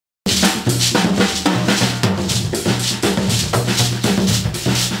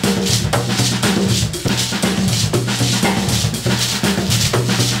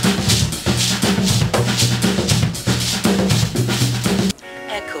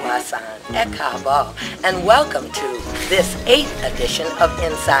Wasan, Ekabo, and welcome to this 8th edition of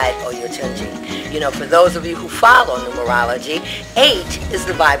Inside Oyotunji. You know, for those of you who follow numerology, 8 is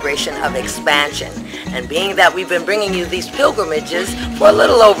the vibration of expansion. And being that we've been bringing you these pilgrimages for a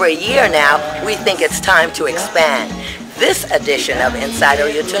little over a year now, we think it's time to expand. This edition of Inside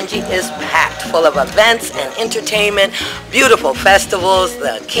Oyotunji is packed full of events and entertainment, beautiful festivals,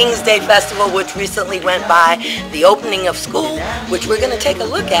 the King's Day Festival, which recently went by, the opening of school, which we're going to take a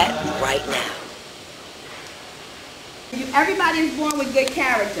look at right now. Everybody is born with good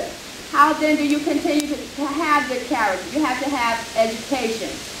character. How then do you continue to have good character? You have to have education.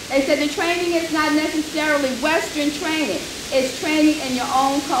 They said the training is not necessarily Western training. It's training in your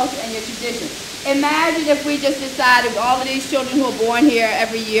own culture and your tradition. Imagine if we just decided all of these children who are born here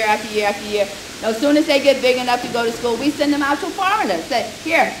every year after year after year, as soon as they get big enough to go to school, we send them out to foreigners. Say,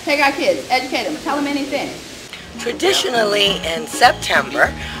 here, take our kids, educate them, tell them anything. Traditionally in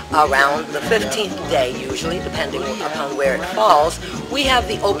September, around the 15th day, usually, depending upon where it falls, we have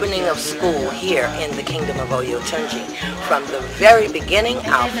the opening of school here in the Kingdom of Oyotunji. From the very beginning,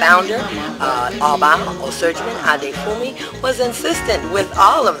 our founder, Oba Osurjman Adefumi, was insistent with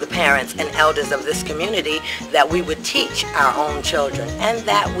all of the parents and elders of this community that we would teach our own children, and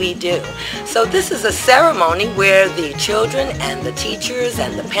that we do. So this is a ceremony where the children and the teachers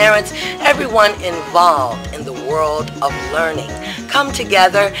and the parents, everyone involved in the world of learning, come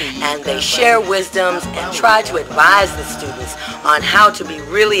together and they share wisdoms and try to advise the students on how to be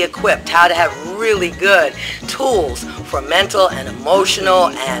really equipped, how to have really good tools for mental and emotional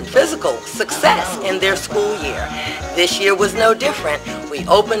and physical success in their school year. This year was no different. We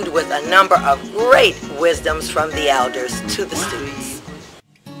opened with a number of great wisdoms from the elders to the students.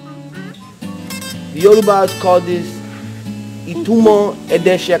 The Yorubas call this Itumo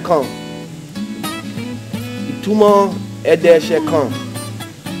Edeshekan. Itumo Edeshekan.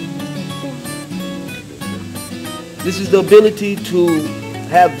 This is the ability to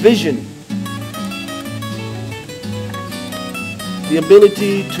have vision, the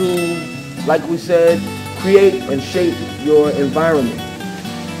ability to, like we said, create and shape your environment.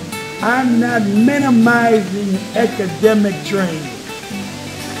 I'm not minimizing academic training,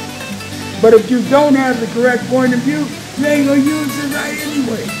 but if you don't have the correct point of view, you ain't gonna use it right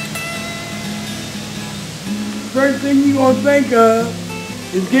anyway. First thing you're gonna think of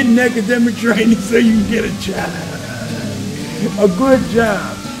is getting academic training so you can get a job. A good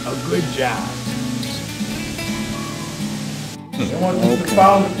job. A good job. They want you to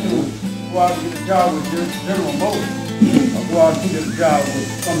follow to go out and get a job with General Motors, or go out and get a job with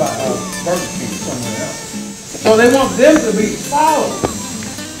somebody, Burger King, somewhere else. So they want them to be followers.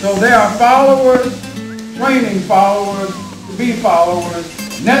 So they are followers, training followers, to be followers,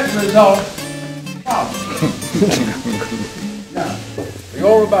 net result, followers. Now, the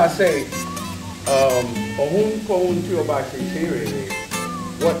Yoruba say,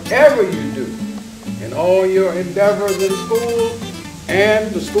 whatever you do in all your endeavors in school,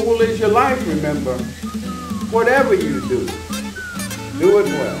 and the school is your life, remember, whatever you do it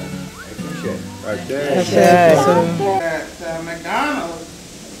well. Right there. That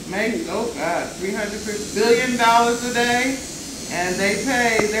McDonald's makes, oh God, $300 billion a day, and they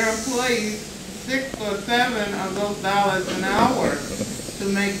pay their employees 6 or 7 of those dollars an hour to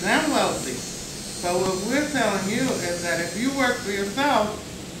make them wealthy. So what we're telling you is that if you work for yourself,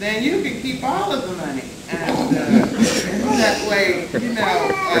 then you can keep all of the money. And that way, you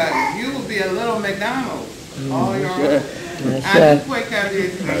know, you will be a little McDonald's all your own.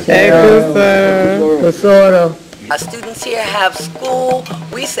 Students here have school,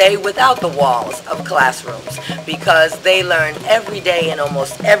 we say, without the walls of classrooms, because they learn every day in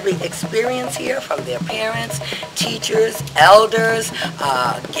almost every experience here from their parents, teachers, elders,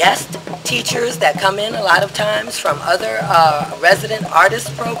 guest teachers that come in a lot of times from other resident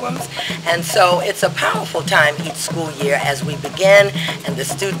artist programs. And so it's a powerful time each school year as we begin, and the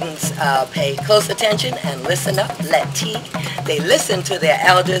students pay close attention and listen up, they listen to their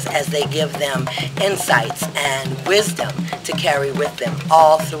elders as they give them insights and wisdom to carry with them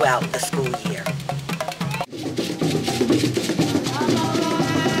all throughout the school year.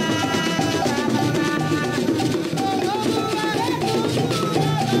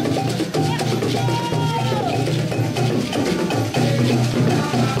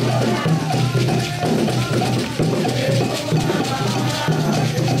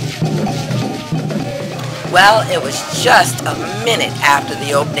 Well, it was just a minute after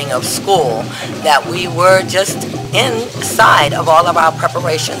the opening of school that we were just inside of all of our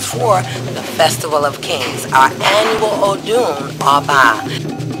preparations for the Festival of Kings, our annual Odun Oba.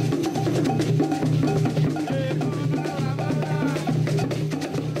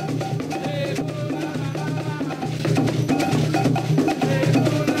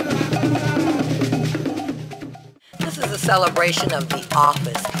 celebration of the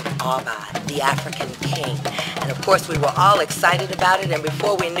office of Oba, the African king. And of course we were all excited about it, and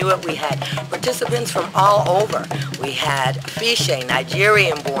before we knew it we had participants from all over. We had Fishe,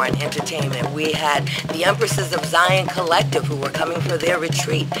 Nigerian-born entertainment. We had the Empresses of Zion Collective who were coming for their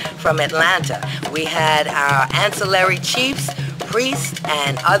retreat from Atlanta. We had our ancillary chiefs, priests,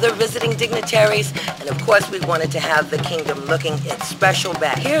 and other visiting dignitaries, and of course we wanted to have the kingdom looking its special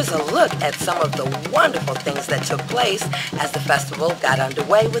best. Here's a look at some of the wonderful things that took place as the festival got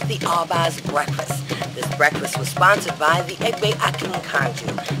underway with the Oba's breakfast. This breakfast was sponsored by the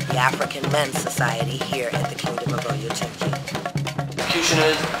Igberohinjade, the African Men's Society here at the Kingdom of Oyotunji.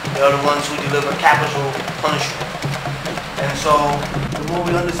 Executioners, they are the ones who deliver capital punishment. And so, The more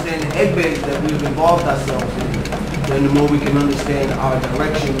we understand the Egbe that we've involved ourselves in, then the more we can understand our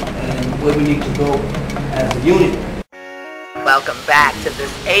direction and where we need to go as a unit. Welcome back to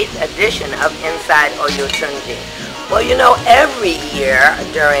this 8th edition of Inside Oyotunji. Well, you know, every year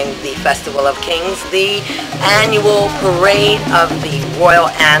during the Festival of Kings, the annual parade of the royal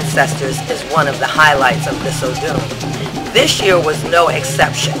ancestors is one of the highlights of this Odun. This year was no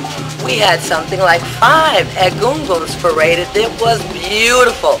exception. We had something like 5 Egunguns paraded. It was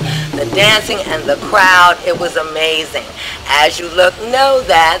beautiful. The dancing and the crowd, it was amazing. As you look, know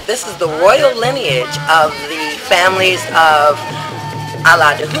that this is the royal lineage of the families of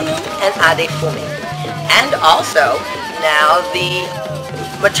Aladehunu and Adefumi. And also now the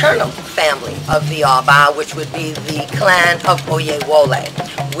maternal family of the Oba, which would be the clan of Oyewole.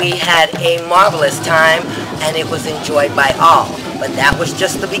 We had a marvelous time and it was enjoyed by all. But that was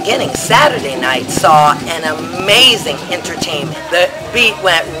just the beginning. Saturday night saw an amazing entertainment. The beat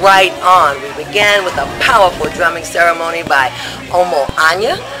went right on. We began with a powerful drumming ceremony by Omo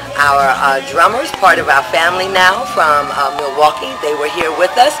Anya, our drummers, part of our family now from Milwaukee. They were here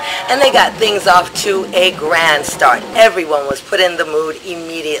with us and they got things off to a grand start. Everyone was put in the mood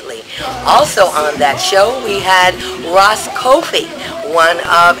immediately. Also on that show we had Ross Kofi, one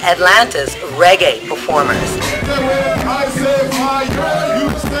of Atlanta's reggae performers.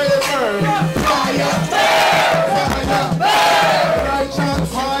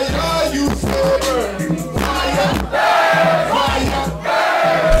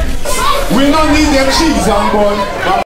 We don't need them cheese on board.